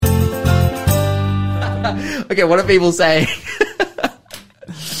Okay, what are people saying?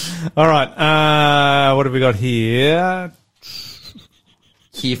 All right. What have we got here?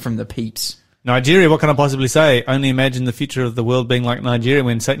 Hear from the peeps. Nigeria, what can I possibly say? Only imagine the future of the world being like Nigeria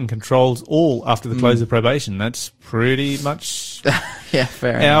when Satan controls all after the close of probation. That's pretty much Yeah,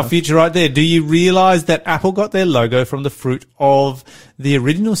 fair our enough. future right there. Do you realize that Apple got their logo from the fruit of the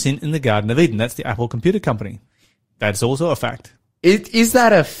original sin in the Garden of Eden? That's the Apple Computer Company. That's also a fact. Is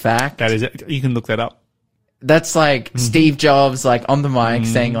that a fact? That is it. You can look that up. That's like Steve Jobs, like on the mic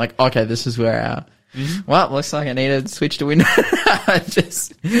saying like, okay, this is where our, well, looks like I need to switch to Windows.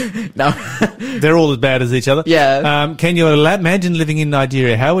 No. They're all as bad as each other. Yeah. Can you imagine living in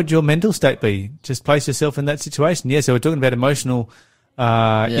Nigeria? How would your mental state be? Just place yourself in that situation. Yeah, so we're talking about emotional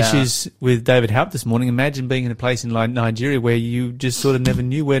issues with David Haupt this morning. Imagine being in a place in Nigeria where you just sort of never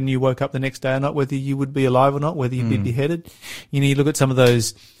knew when you woke up the next day or not, whether you would be alive or not, whether you'd be beheaded. You know, you look at some of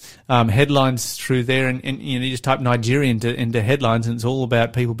those headlines through there and you know, you just type Nigeria into headlines and it's all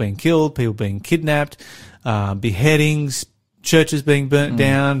about people being killed, people being kidnapped, beheadings, churches being burnt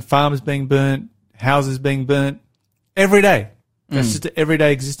down, farms being burnt, houses being burnt every day. That's just an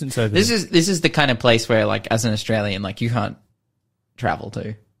everyday existence over there. This is the kind of place where, like, as an Australian, like, you can't travel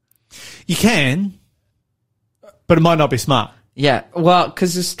to. You can, but it might not be smart. Yeah, well,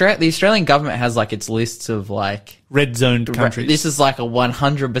 because the Australian government has, like, its lists of, like, Red zoned countries. This is like a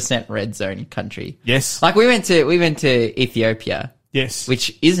 100% red zone country. Yes. Like, we went to Ethiopia, Yes.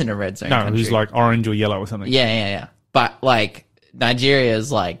 which isn't a red zone No, country. it was like orange or yellow or something. Yeah. But, like, Nigeria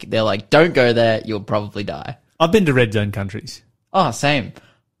is like, they're like, don't go there, you'll probably die. I've been to red zone countries. Oh, same.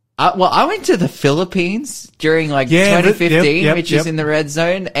 I went to the Philippines during, like, Yeah, 2015, yep, which is in the red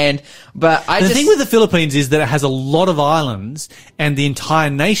zone, but The thing with the Philippines is that it has a lot of islands and the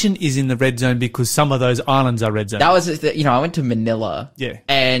entire nation is in the red zone because some of those islands are red zone. that was, you know, I went to Manila. Yeah.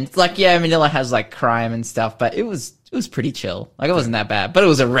 And, like, yeah, Manila has, like, crime and stuff, but it was pretty chill. Like, it wasn't that bad, but it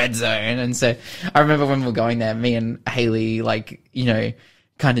was a red zone. And so I remember when we were going there, me and Haley, like, you know,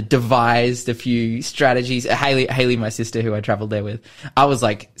 kind of devised a few strategies. Haley, my sister, who I traveled there with, I was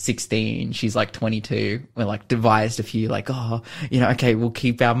like 16. She's like 22. We like devised a few, like, oh, you know, okay, we'll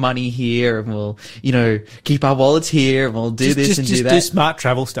keep our money here and we'll, you know, keep our wallets here and we'll do this and do that. Just do smart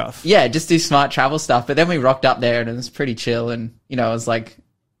travel stuff. Yeah, just do smart travel stuff. But then we rocked up there and it was pretty chill. And, you know, it was like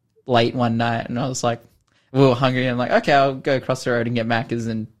late one night and I was like, we were hungry and I'm like, okay, I'll go across the road and get Macca's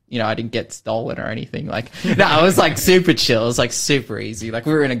and, you know, I didn't get stolen or anything. Like, no, it was like super chill. It was like super easy. Like,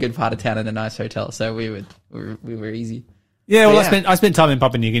 we were in a good part of town in a nice hotel, so we were easy. Yeah, well, Yeah. I spent time in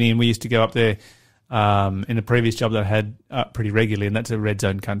Papua New Guinea and we used to go up there in a previous job that I had pretty regularly, and that's a red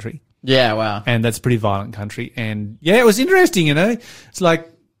zone country. Yeah, wow. And that's a pretty violent country. And yeah, it was interesting, you know. It's like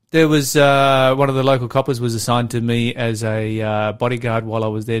there was one of the local coppers was assigned to me as a bodyguard while I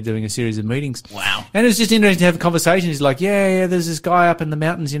was there doing a series of meetings. Wow. And it was just interesting to have a conversation. He's like, yeah, there's this guy up in the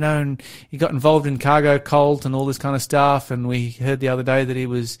mountains, you know, and he got involved in cargo cult and all this kind of stuff. And we heard the other day that he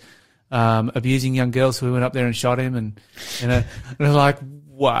was abusing young girls, so we went up there and shot him. And you know, and we're like,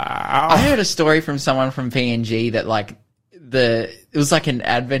 wow. I heard a story from someone from PNG that, like, it was like an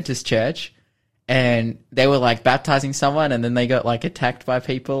Adventist church, and they were like baptizing someone, and then they got like attacked by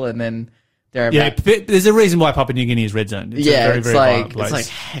people, and then they're Yeah, there's a reason why Papua New Guinea is red zone. It's a very, very violent place. it's like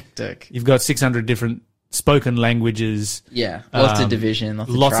hectic. You've got 600 different spoken languages. Yeah, lots of division,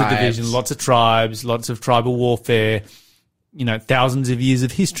 lots of tribes. Lots of tribes, lots of tribal warfare. You know, thousands of years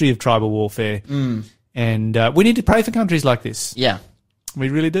of history of tribal warfare. And we need to pray for countries like this. Yeah. We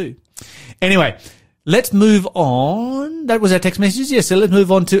really do. Anyway, let's move on. That was our text messages. Yes, so let's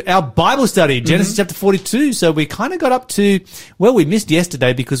move on to our Bible study, Genesis chapter 42. So we kind of got up to, well, we missed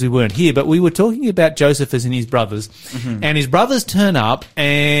yesterday because we weren't here, but we were talking about Joseph and his brothers. And his brothers turn up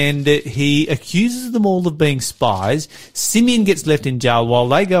and he accuses them all of being spies. Simeon gets left in jail while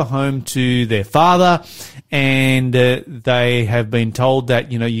they go home to their father, and they have been told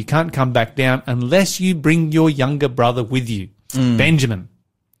that, you know, you can't come back down unless you bring your younger brother with you, Benjamin.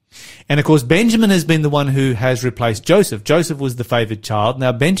 And of course, Benjamin has been the one who has replaced Joseph. Joseph was the favored child.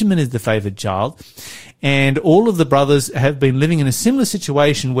 Now Benjamin is the favored child. And all of the brothers have been living in a similar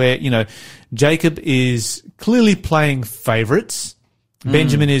situation where, you know, Jacob is clearly playing favorites.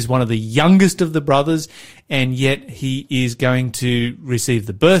 Benjamin is one of the youngest of the brothers, and yet he is going to receive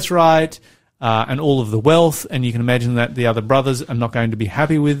the birthright and all of the wealth. And you can imagine that the other brothers are not going to be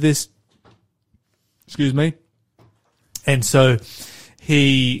happy with this. Excuse me. And so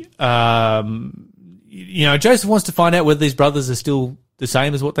he, you know, Joseph wants to find out whether these brothers are still the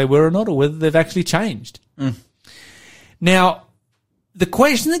same as what they were or not, or whether they've actually changed. Now, the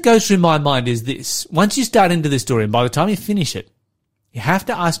question that goes through my mind is this. Once you start into this story, and by the time you finish it, you have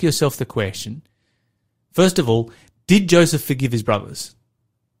to ask yourself the question, First of all, did Joseph forgive his brothers?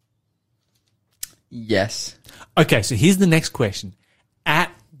 Yes. Okay, so here's the next question.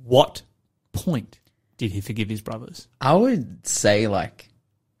 At what point did he forgive his brothers? I would say, like,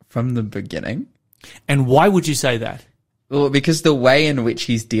 from the beginning. And why would you say that? Well, because the way in which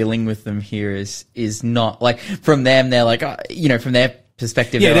he's dealing with them here is not, like, from them, they're like, from their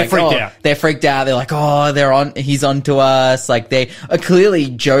perspective, Yeah, they're like, freaked out. They're freaked out. They're like, he's on to us. Like, clearly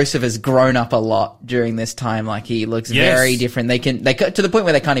Joseph has grown up a lot during this time. Like, he looks Yes. very different. They to the point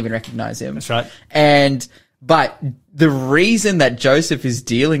where they can't even recognize him. That's right. But the reason that Joseph is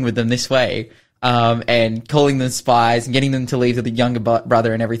dealing with them this way, and calling them spies and getting them to leave with the younger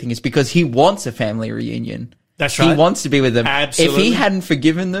brother and everything is because he wants a family reunion. That's right. He wants to be with them. Absolutely. If he hadn't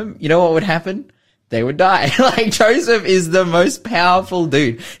forgiven them, you know what would happen? They would die. Like, Joseph is the most powerful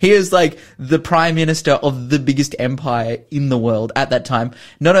dude. He is like the prime minister of the biggest empire in the world at that time.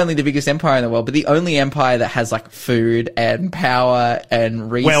 Not only the biggest empire in the world, but the only empire that has like food and power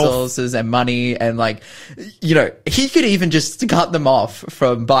and resources and money and like, he could even just cut them off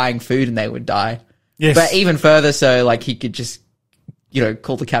from buying food and they would die. Yes. But even further so, like, he could just,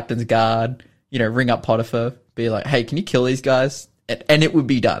 call the captain's guard, ring up Potiphar, be like, hey, can you kill these guys? And it would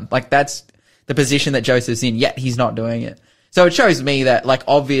be done. Like, that's the position that Joseph's in, yet he's not doing it. So it shows me that, like,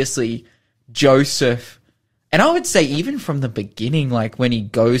 obviously Joseph, and I would say even from the beginning, like when he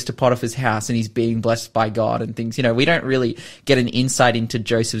goes to Potiphar's house and he's being blessed by God and things, we don't really get an insight into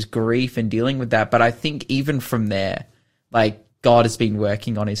Joseph's grief and dealing with that. But I think even from there, like, God has been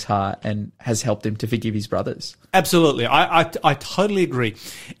working on his heart and has helped him to forgive his brothers. Absolutely. I totally agree.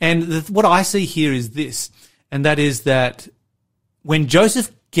 And what I see here is this, and that is that when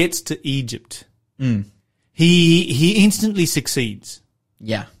Joseph gets to Egypt, he instantly succeeds.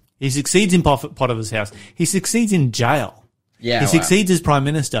 Yeah. He succeeds in Potiphar's house. He succeeds in jail. Yeah. He succeeds as prime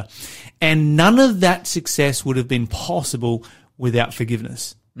minister. And none of that success would have been possible without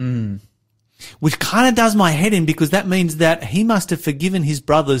forgiveness. Which kind of does my head in, because that means that he must have forgiven his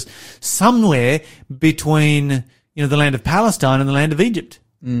brothers somewhere between, the land of Palestine and the land of Egypt.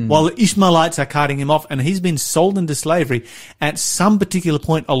 While the Ishmaelites are carting him off, and he's been sold into slavery at some particular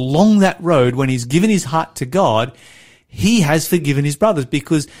point along that road when he's given his heart to God, he has forgiven his brothers,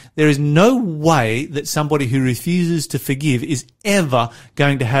 because there is no way that somebody who refuses to forgive is ever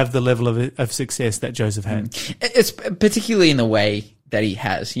going to have the level of success that Joseph had. It's particularly in the way that he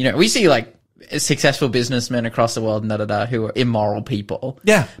has. We see like successful businessmen across the world who are immoral people.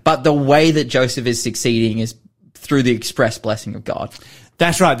 Yeah. But the way that Joseph is succeeding is through the express blessing of God.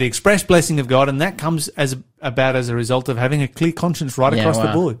 That's right, the express blessing of God, and that comes about as a result of having a clear conscience right across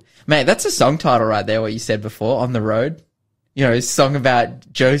the board. Mate, that's a song title right there, what you said before, On the Road. A song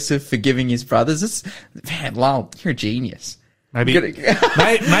about Joseph forgiving his brothers. Man, Lyle, you're a genius. Maybe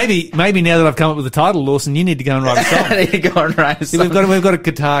now that I've come up with the title, Lawson, you need to go and write a song. I need to go and write a song. See, we've got a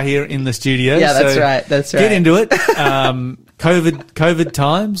guitar here in the studio. Yeah, that's right. Get into it. COVID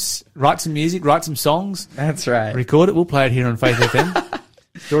times. Write some music. Write some songs. That's right. Record it. We'll play it here on Faith FM.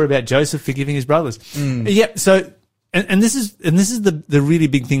 Story about Joseph forgiving his brothers. Yeah. So, and this is the really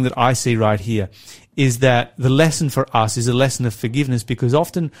big thing that I see right here, is that the lesson for us is a lesson of forgiveness, because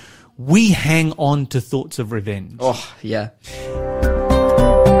often we hang on to thoughts of revenge. Oh, yeah.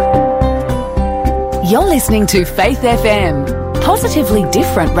 You're listening to Faith FM, positively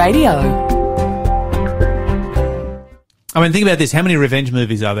different radio. I mean, think about this. How many revenge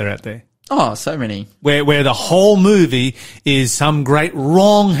movies are there out there? Oh, so many. Where the whole movie is some great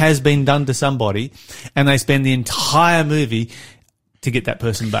wrong has been done to somebody, and they spend the entire movie to get that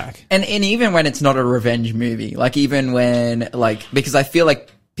person back. And even when it's not a revenge movie, like even when, like, because I feel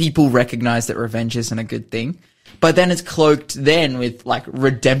like people recognize that revenge isn't a good thing, but then it's cloaked then with like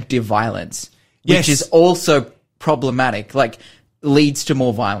redemptive violence, which is also problematic. Like, leads to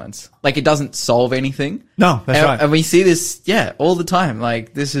more violence. Like, it doesn't solve anything. No, that's right. And we see this, all the time.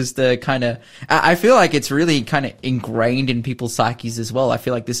 Like, this is the kind of, I feel like it's really kind of ingrained in people's psyches as well. I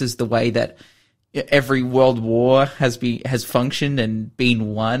feel like this is the way that every world war has functioned and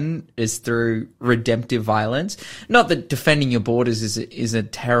been won, is through redemptive violence. Not that defending your borders is a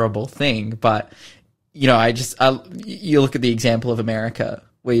terrible thing, but, you look at the example of America,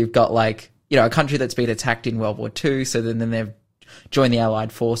 where you've got like, a country that's been attacked in World War II. So then they've joined the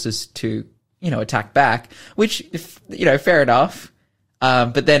Allied forces to, attack back, which, fair enough.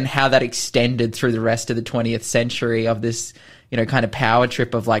 But then how that extended through the rest of the 20th century of this, kind of power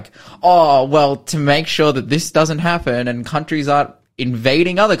trip of like, oh, well, to make sure that this doesn't happen and countries aren't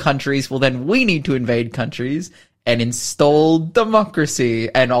invading other countries, well, then we need to invade countries and install democracy.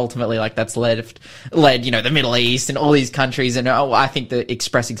 And ultimately, like, that's led, the Middle East and all these countries. And I think the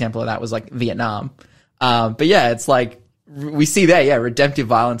express example of that was like Vietnam. But yeah, it's like we see there, yeah, redemptive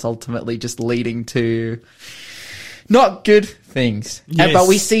violence ultimately just leading to not good things. Yes. But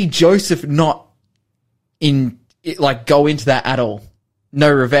we see Joseph not go into that at all. No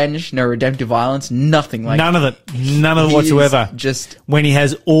revenge, no redemptive violence, nothing like None of it. None of it he is whatsoever. just when he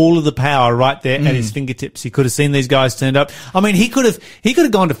has all of the power right there at his fingertips. He could have seen these guys turned up. I mean, he could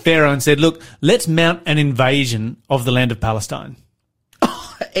have gone to Pharaoh and said, look, let's mount an invasion of the land of Palestine.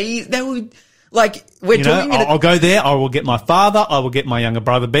 they would like we're You know, talking I'll go there. I will get my father. I will get my younger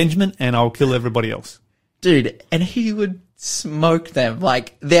brother Benjamin, and I'll kill everybody else. dude, and he would smoke them.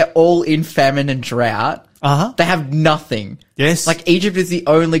 Like they're all in famine and drought. Uh-huh. They have nothing. Yes. Like Egypt is the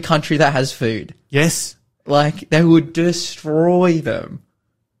only country that has food. Yes. Like they would destroy them.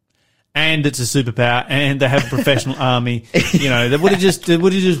 And it's a superpower, and they have a professional army. You know, they would have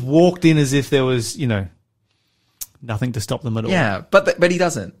just walked in as if there was, you know, nothing to stop them at all. Yeah, but he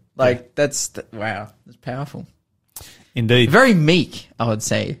doesn't. Like wow, that's powerful. Indeed. Very meek, I would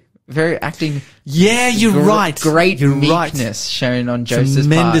say. Very acting. Yeah, you're right. Great You're meekness shown on Joseph's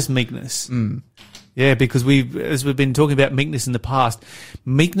Tremendous part. meekness. Yeah, because as we've been talking about meekness in the past,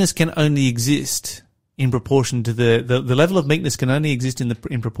 meekness can only exist in proportion to the level of meekness can only exist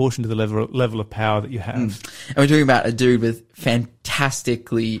in proportion to the level of power that you have. And we're talking about a dude with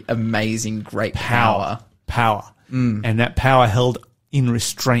fantastically amazing, great power. And that power held in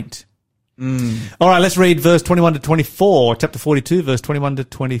restraint. All right, let's read verse 21 to 24, chapter 42, verse 21 to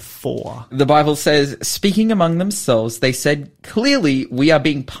 24. The Bible says, speaking among themselves, they said, clearly we are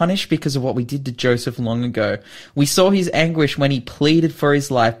being punished because of what we did to Joseph long ago. We saw his anguish when he pleaded for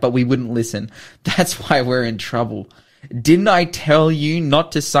his life, but we wouldn't listen. That's why we're in trouble. Didn't I tell you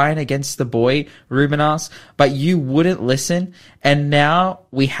not to sign against the boy? Reuben asked, but you wouldn't listen. And now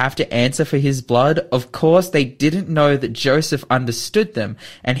we have to answer for his blood. Of course, they didn't know that Joseph understood them,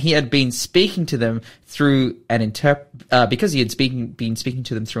 and he had been speaking to them through an because he had been speaking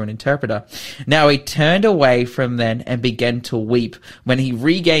to them through an interpreter. Now he turned away from them and began to weep. When he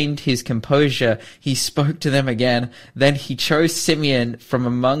regained his composure, he spoke to them again. Then he chose Simeon from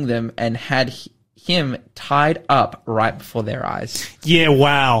among them and had him tied up right before their eyes. Yeah,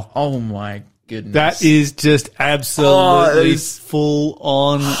 wow. Oh my goodness. That is just absolutely full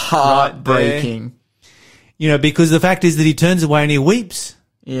on heartbreaking. Right, you know, because the fact is that he turns away and he weeps.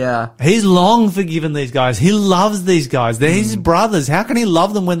 Yeah. He's long forgiven these guys. He loves these guys. They're his brothers. How can he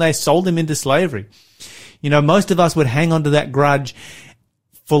love them when they sold him into slavery? You know, most of us would hang on to that grudge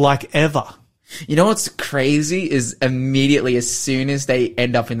for like ever. You know what's crazy is immediately as soon as they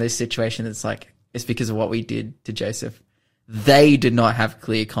end up in this situation, it's like, it's because of what we did to Joseph. They did not have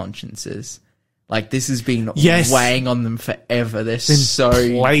clear consciences. Like, this has been weighing on them forever. They're so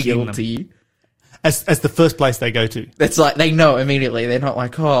guilty. As the first place they go to. It's like, they know immediately. They're not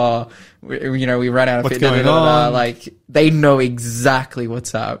like, we ran out of what's going on? Like, they know exactly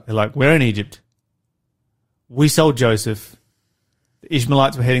what's up. They're like, we're in Egypt. We sold Joseph. The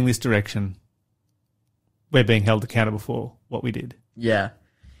Ishmaelites were heading this direction. We're being held accountable for what we did. Yeah.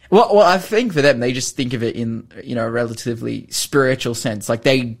 Well, I think for them, they just think of it in, you know, a relatively spiritual sense. Like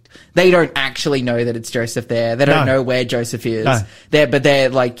they don't actually know that it's Joseph there. They don't know where Joseph is. No. They're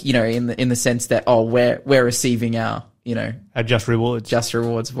like, you know, in the sense that, we're receiving our, you know, our just rewards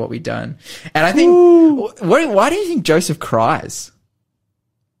of what we've done. And I think, why do you think Joseph cries?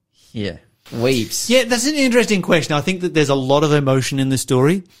 Yeah. Weeps. Yeah, that's an interesting question. I think that there's a lot of emotion in the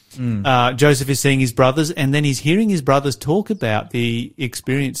story. Joseph is seeing his brothers, and then he's hearing his brothers talk about the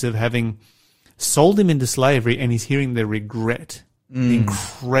experience of having sold him into slavery, and he's hearing the regret, the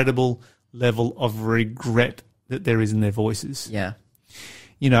incredible level of regret that there is in their voices. Yeah.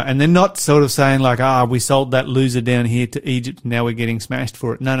 You know, and they're not sort of saying like, we sold that loser down here to Egypt, and now we're getting smashed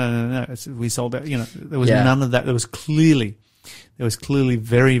for it. No. We sold that. You know, there was none of that. There was clearly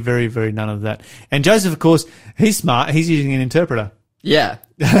very, very, very none of that. And Joseph, of course, he's smart. He's using an interpreter. Yeah.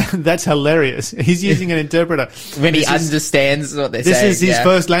 That's hilarious. He's using an interpreter. When he understands what they're saying. This is his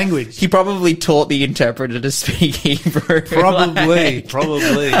first language. He probably taught the interpreter to speak Hebrew. Probably.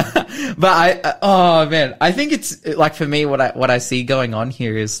 But I think it's like, for me, what I see going on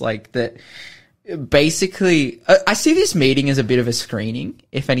here is like that. Basically, I see this meeting as a bit of a screening,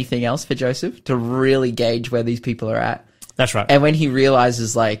 if anything else, for Joseph to really gauge where these people are at. That's right. And when he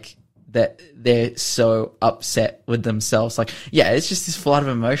realizes like that they're so upset with themselves, like, yeah, it's just this flood of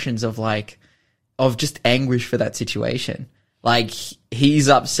emotions of just anguish for that situation. Like, he's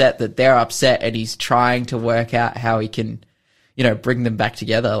upset that they're upset, and he's trying to work out how he can, you know, bring them back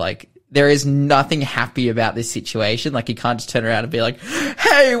together. Like, there is nothing happy about this situation. Like, he can't just turn around and be like,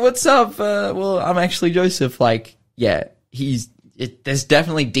 hey, what's up? Well, I'm actually Joseph. Like, yeah, he's there's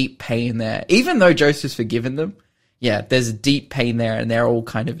definitely deep pain there. Even though Joseph's forgiven them, yeah, there's a deep pain there, and they're all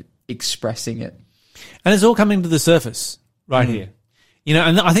kind of expressing it. And it's all coming to the surface right here. You know,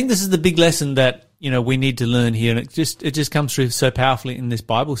 and I think this is the big lesson that, you know, we need to learn here, and it just comes through so powerfully in this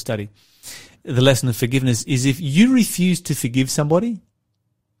Bible study. The lesson of forgiveness is if you refuse to forgive somebody,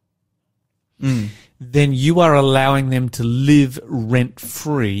 then you are allowing them to live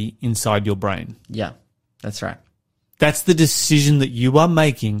rent-free inside your brain. Yeah, that's right. That's the decision that you are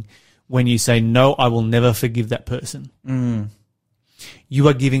making when you say, no, I will never forgive that person. You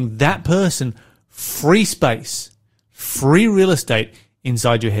are giving that person free space, free real estate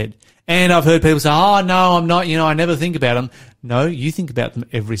inside your head. And I've heard people say, oh, no, I'm not, you know, I never think about them. No, you think about them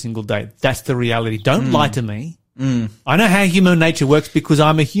every single day. That's the reality. Don't lie to me. I know how human nature works because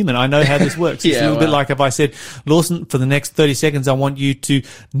I'm a human. I know how this works. It's a little bit like if I said, Lawson, for the next 30 seconds, I want you to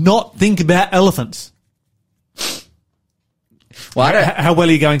not think about elephants. Well, how well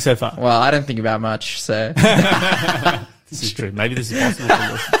are you going so far? Well, I don't think about much, so. This is true. Maybe this is possible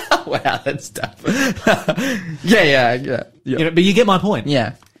for Lawson. Wow, that's tough. Yeah. You know, but you get my point.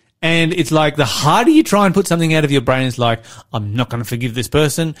 Yeah. And it's like the harder you try and put something out of your brain, it's like, I'm not going to forgive this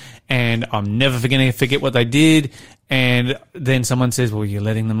person and I'm never going to forget what they did. And then someone says, well, you're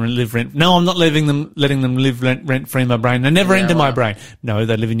letting them live rent. No, I'm not letting them live rent free in my brain. They never enter my brain. No,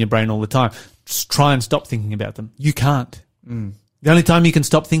 they live in your brain all the time. Just try and stop thinking about them. You can't. The only time you can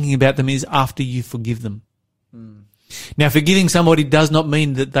stop thinking about them is after you forgive them. Now, forgiving somebody does not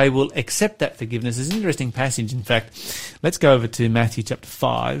mean that they will accept that forgiveness. It's an interesting passage. In fact, let's go over to Matthew chapter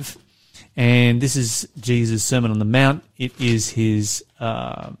 5. And this is Jesus' Sermon on the Mount. It is his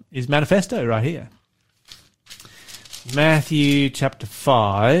manifesto right here. Matthew chapter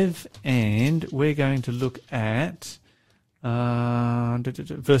 5. And we're going to look at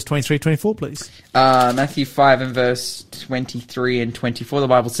verse 23, 24, please. Matthew 5 and verse 23 and 24, the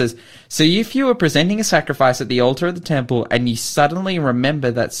Bible says, so if you are presenting a sacrifice at the altar of the temple and you suddenly remember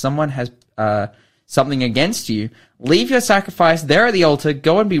that someone has something against you, leave your sacrifice there at the altar,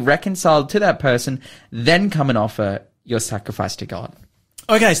 go and be reconciled to that person, then come and offer your sacrifice to God.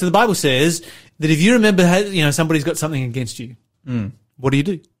 Okay, so the Bible says that if you remember, you know, somebody's got something against you, what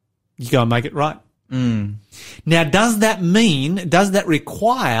do? You go and make it right. Now, does that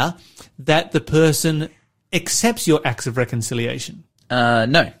require that the person accepts your acts of reconciliation?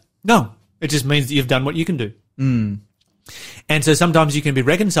 No. No. It just means that you've done what you can do. And so sometimes you can be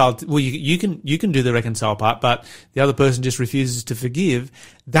reconciled. Well, you can do the reconcile part, but the other person just refuses to forgive.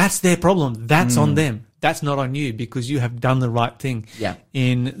 That's their problem. That's on them. That's not on you because you have done the right thing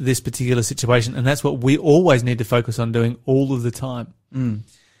in this particular situation. And that's what we always need to focus on doing all of the time.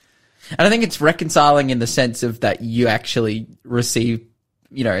 And I think it's reconciling in the sense of that you actually receive,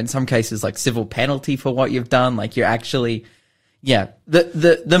 you know, in some cases like civil penalty for what you've done. Like you're actually,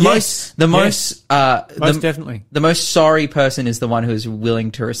 most definitely. The most sorry person is the one who is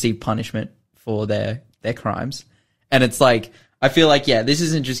willing to receive punishment for their crimes. And it's like, I feel like, this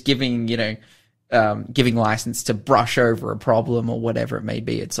isn't just giving, you know, giving license to brush over a problem or whatever it may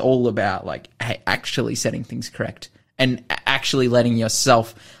be. It's all about like actually setting things correct and actually letting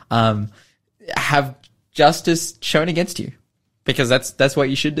yourself have justice shown against you, because that's what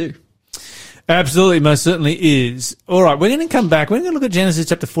you should do. Absolutely, most certainly is. All right, we're going to come back. We're going to look at Genesis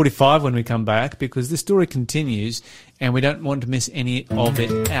chapter 45 when we come back, because this story continues and we don't want to miss any of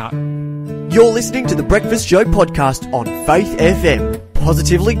it out. You're listening to the Breakfast Show podcast on Faith FM.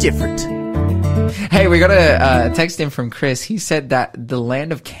 Positively different. Hey, we got a text in from Chris. He said that the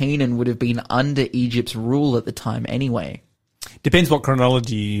land of Canaan would have been under Egypt's rule at the time anyway. Depends what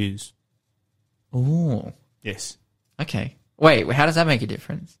chronology you use. Ooh. Yes. Okay. Wait, how does that make a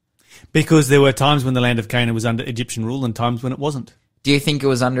difference? Because there were times when the land of Canaan was under Egyptian rule and times when it wasn't. Do you think it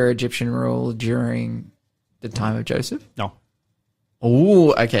was under Egyptian rule during the time of Joseph? No.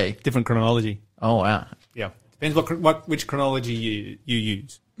 Ooh, okay. Different chronology. Oh, wow. Yeah. Depends which chronology you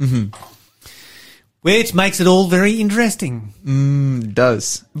use. Mm-hmm. Which makes it all very interesting. It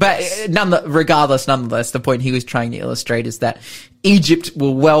does. But nonetheless, the point he was trying to illustrate is that Egypt were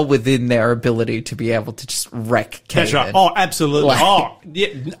well within their ability to be able to just wreck Canaan. That's right. Oh, absolutely.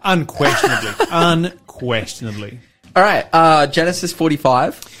 Unquestionably. Unquestionably. All right, Genesis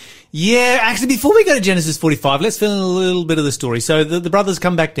 45. Yeah, actually, before we go to Genesis 45, let's fill in a little bit of the story. So the brothers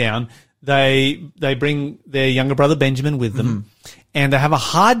come back down. They bring their younger brother Benjamin with them, and they have a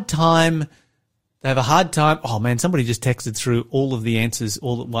hard time. Oh man, somebody just texted through all of the answers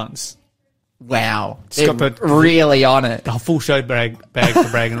all at once. Wow. They're really on it. A full show bag for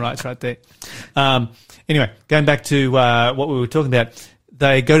bragging rights right there. Anyway, going back to what we were talking about,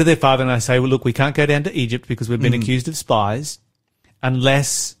 they go to their father and they say, well, look, we can't go down to Egypt because we've been accused of spies.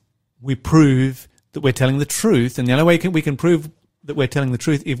 unless we prove that we're telling the truth. And the only way we can prove that we're telling the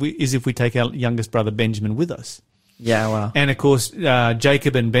truth is if we take our youngest brother Benjamin with us. Yeah, wow. And of course,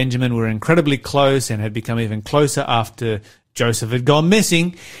 Jacob and Benjamin were incredibly close and had become even closer after Joseph had gone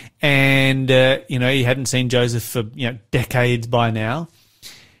missing. And, he hadn't seen Joseph for, decades by now.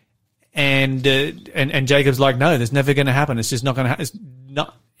 And Jacob's like, no, that's never going to happen. It's just not going to happen. It's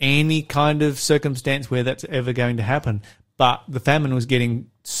not any kind of circumstance where that's ever going to happen. But the famine was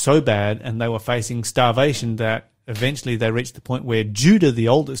getting so bad and they were facing starvation that eventually they reached the point where Judah, the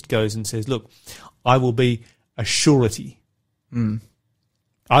oldest, goes and says, look, I will be a surety.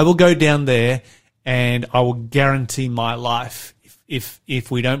 I will go down there and I will guarantee my life. If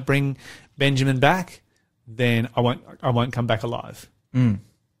we don't bring Benjamin back, then I won't come back alive.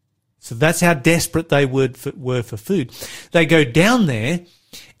 So that's how desperate they were for food. They go down there,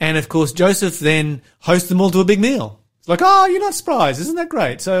 and of course Joseph then hosts them all to a big meal. It's like, oh, you're not surprised, isn't that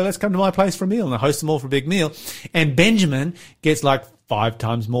great? So let's come to my place for a meal, and I host them all for a big meal. And Benjamin gets like 5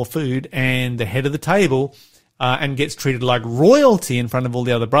 times more food and the head of the table. And gets treated like royalty in front of all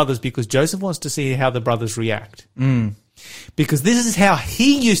the other brothers because Joseph wants to see how the brothers react. Because this is how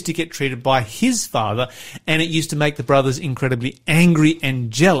he used to get treated by his father, and it used to make the brothers incredibly angry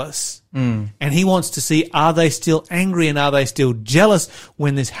and jealous. And he wants to see, are they still angry and are they still jealous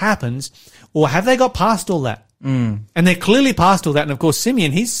when this happens, or have they got past all that? And they're clearly past all that. And of course,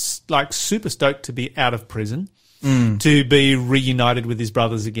 Simeon, he's like super stoked to be out of prison, to be reunited with his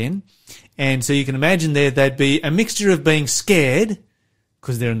brothers again. And so you can imagine they'd be a mixture of being scared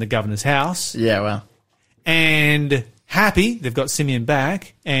because they're in the governor's house. Yeah, well. And happy, they've got Simeon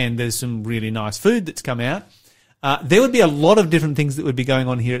back, and there's some really nice food that's come out. There would be a lot of different things that would be going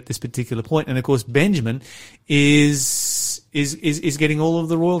on here at this particular point. And of course, Benjamin is getting all of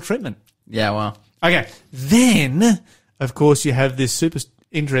the royal treatment. Yeah, well. Okay. Then, of course, you have this super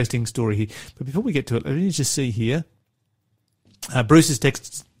interesting story here. But before we get to it, let me just see here. Bruce has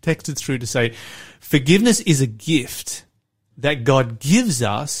texted through to say, forgiveness is a gift that God gives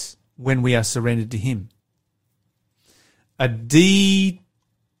us when we are surrendered to Him. A deed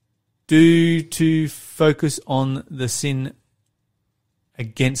due to focus on the sin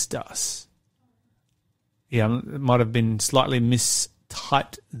against us. Yeah, it might have been slightly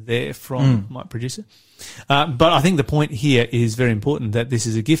mistyped there from my producer. But I think the point here is very important, that this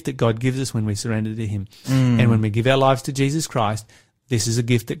is a gift that God gives us when we surrender to Him. And when we give our lives to Jesus Christ, this is a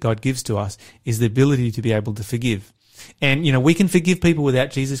gift that God gives to us, is the ability to be able to forgive. And, we can forgive people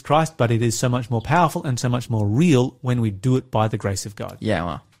without Jesus Christ, but it is so much more powerful and so much more real when we do it by the grace of God.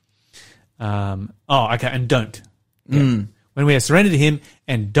 Yeah, well. Okay, and don't. Yeah. When we are surrendered to Him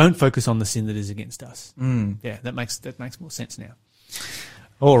and don't focus on the sin that is against us. Yeah, that makes more sense now.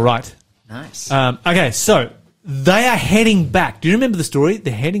 All right. Nice. Okay, so they are heading back. Do you remember the story?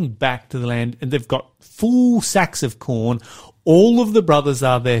 They're heading back to the land, and they've got full sacks of corn. All of the brothers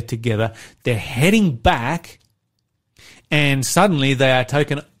are there together. They're heading back, and suddenly they are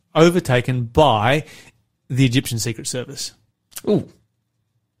overtaken by the Egyptian Secret Service. Ooh.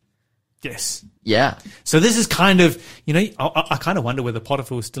 Yes. Yeah. So this is kind of, I kind of wonder whether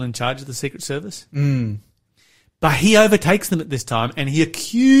Potiphar was still in charge of the Secret Service. But he overtakes them at this time, and he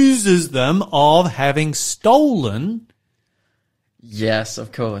accuses them of having stolen Yes,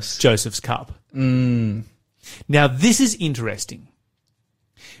 of course. Joseph's cup. Now, this is interesting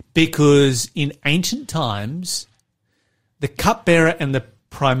because in ancient times, the cupbearer and the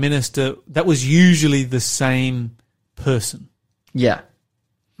prime minister, that was usually the same person. Yeah.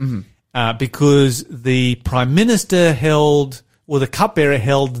 Because the prime minister held, or the cupbearer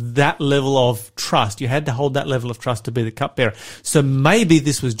held that level of trust. You had to hold that level of trust to be the cupbearer. So maybe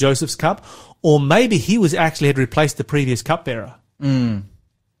this was Joseph's cup, or maybe he had replaced the previous cupbearer.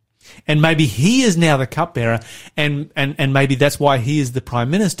 And maybe he is now the cupbearer, and maybe that's why he is the prime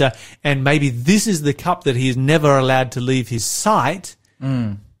minister, and maybe this is the cup that he is never allowed to leave his sight,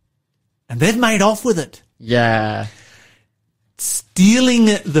 and they've made off with it. Yeah. Stealing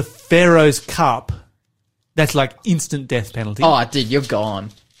the Pharaoh's cup, that's like instant death penalty. Oh, dude, you're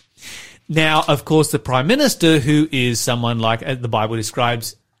gone. Now, of course, the prime minister, who is someone like, the Bible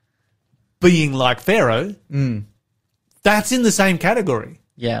describes, being like Pharaoh, that's in the same category.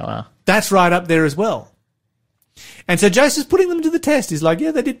 Yeah, wow. That's right up there as well. And so Joseph's putting them to the test. He's like, yeah,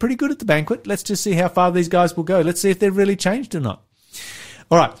 they did pretty good at the banquet. Let's just see how far these guys will go. Let's see if they've really changed or not.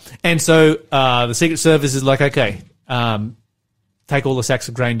 All right. And so the Secret Service is like, okay, take all the sacks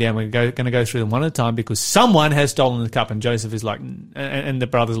of grain down. We're going to go through them one at a time because someone has stolen the cup. And Joseph is like, and the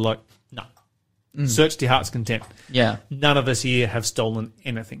brothers are like, no. Search to your heart's content. Yeah. None of us here have stolen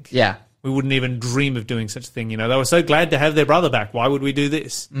anything. Yeah. We wouldn't even dream of doing such a thing. You know, they were so glad to have their brother back. Why would we do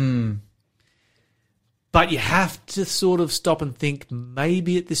this? But you have to sort of stop and think,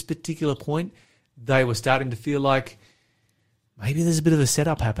 maybe at this particular point, they were starting to feel like maybe there's a bit of a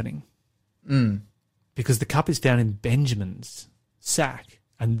setup happening. Because the cup is found in Benjamin's sack.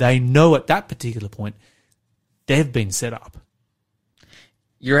 And they know at that particular point, they've been set up.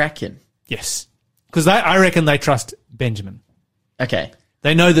 You reckon? Yes. Because I reckon they trust Benjamin. Okay.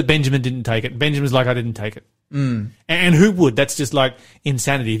 They know that Benjamin didn't take it. Benjamin's like, I didn't take it. And who would? That's just like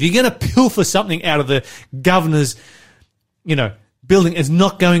insanity. If you're going to pilfer something out of the governor's, building, it's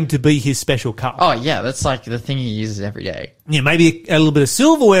not going to be his special cup. Oh, yeah, that's like the thing he uses every day. Yeah, maybe a little bit of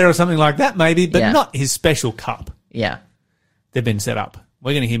silverware or something like that, maybe, but Yeah. not his special cup. Yeah. They've been set up.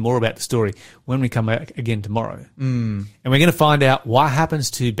 We're going to hear more about the story when we come back again tomorrow. And we're going to find out what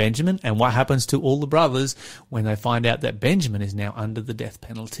happens to Benjamin and what happens to all the brothers when they find out that Benjamin is now under the death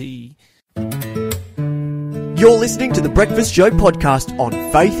penalty. You're listening to the Breakfast Show podcast on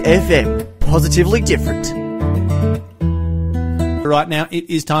Faith FM. Positively different. Right now, it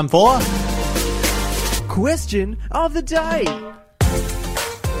is time for... Question of the day.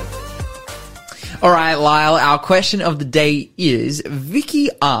 All right, Lyle, our question of the day is, Vicky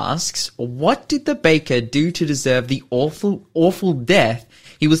asks, what did the baker do to deserve the awful death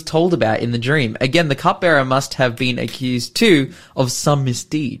he was told about in the dream? Again, the cupbearer must have been accused too of some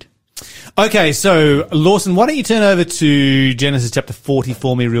misdeed. Okay, so Lawson, why don't you turn over to Genesis chapter 40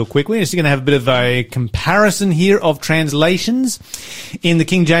 for me real quick. We're just going to have a bit of a comparison here of translations. In the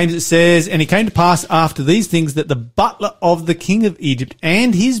King James it says, and it came to pass after these things that the butler of the king of Egypt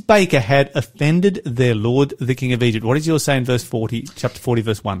and his baker had offended their lord, the king of Egypt. What does yours say in verse 40, chapter 40,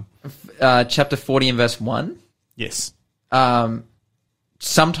 verse 1? Chapter 40 and verse 1. Yes.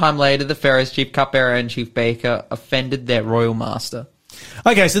 Sometime later, the Pharaoh's chief cupbearer and chief baker offended their royal master.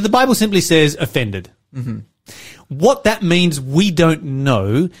 Okay, so the Bible simply says offended. What that means, we don't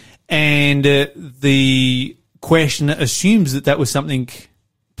know, and the questioner assumes that was something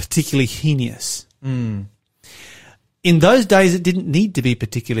particularly heinous. In those days, it didn't need to be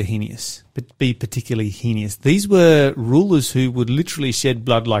particularly heinous. These were rulers who would literally shed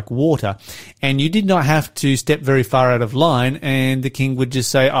blood like water, and you did not have to step very far out of line, and the king would just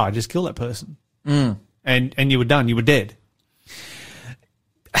say, just kill that person. And you were done. You were dead.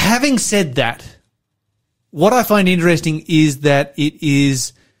 Having said that, what I find interesting is that it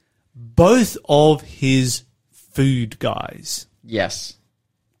is both of his food guys Yes.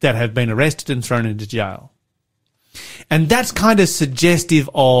 that have been arrested and thrown into jail. And that's kind of suggestive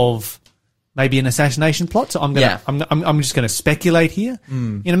of maybe an assassination plot. So I'm just going to speculate here.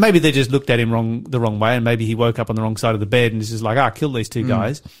 Maybe they just looked at him the wrong way, and maybe he woke up on the wrong side of the bed and is just like, kill these two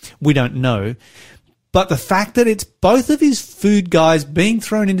guys. We don't know. But the fact that it's both of his food guys being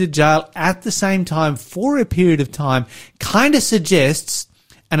thrown into jail at the same time for a period of time kind of suggests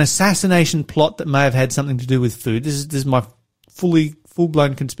an assassination plot that may have had something to do with food. This is my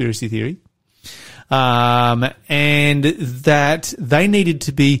full-blown conspiracy theory. And that they needed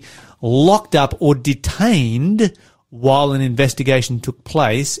to be locked up or detained while an investigation took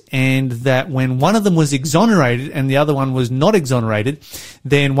place, and that when one of them was exonerated and the other one was not exonerated,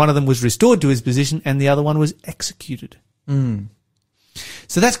 then one of them was restored to his position and the other one was executed.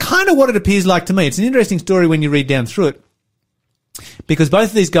 So that's kind of what it appears like to me. It's an interesting story when you read down through it, because both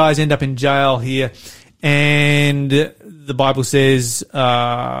of these guys end up in jail here, and the Bible says,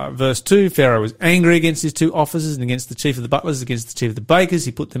 verse 2, Pharaoh was angry against his two officers and against the chief of the butlers, against the chief of the bakers.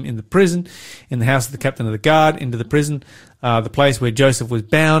 He put them in the prison, in the house of the captain of the guard, into the prison, the place where Joseph was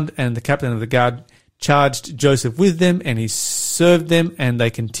bound, and the captain of the guard charged Joseph with them, and he served them, and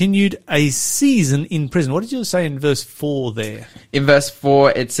they continued a season in prison. What did you say in verse 4 there? In verse 4,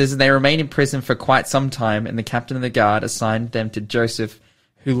 it says, and they remained in prison for quite some time, and the captain of the guard assigned them to Joseph,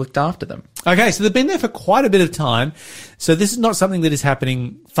 who looked after them. Okay, so they've been there for quite a bit of time. So this is not something that is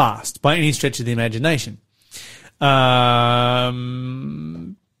happening fast by any stretch of the imagination.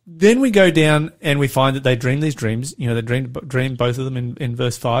 Then we go down and we find that they dream these dreams. They dream both of them in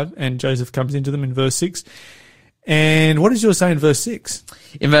verse 5, and Joseph comes into them in verse 6. And what does yours say in verse 6?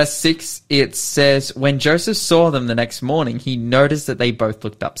 In verse 6, it says, when Joseph saw them the next morning, he noticed that they both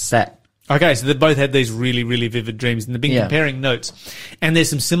looked upset. Okay, so they both had these really, really vivid dreams, and they've been comparing notes. And there's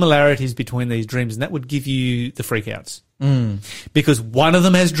some similarities between these dreams, and that would give you the freakouts. Because one of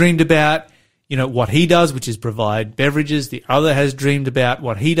them has dreamed about, what he does, which is provide beverages. The other has dreamed about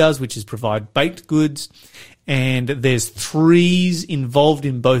what he does, which is provide baked goods. And there's threes involved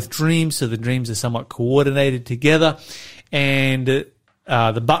in both dreams, so the dreams are somewhat coordinated together. And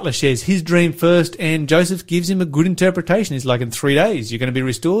The butler shares his dream first, and Joseph gives him a good interpretation. He's like, in 3 days, you're going to be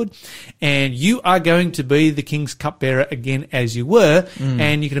restored, and you are going to be the king's cupbearer again as you were.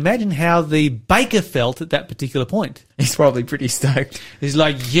 And you can imagine how the baker felt at that particular point. He's probably pretty stoked. He's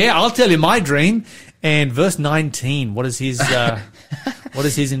like, yeah, I'll tell you my dream. And verse 19, what is his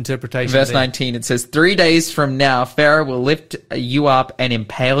interpretation? Verse there? 19, it says, 3 days from now, Pharaoh will lift you up and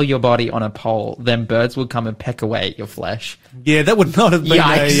impale your body on a pole. Then birds will come and peck away at your flesh. Yeah, that would not have been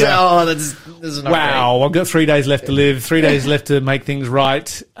Yikes. That's not wow, great. I've got 3 days left to live, 3 days left to make things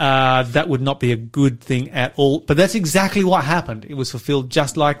right. That would not be a good thing at all. But that's exactly what happened. It was fulfilled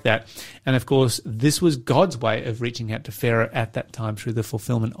just like that. And of course, this was God's way of reaching out to Pharaoh at that time through the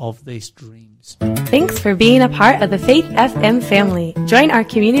fulfillment of these dreams. Thanks for being a part of the Faith FM family. Join our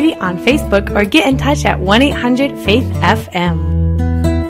community on Facebook or get in touch at 1-800-FAITH-FM.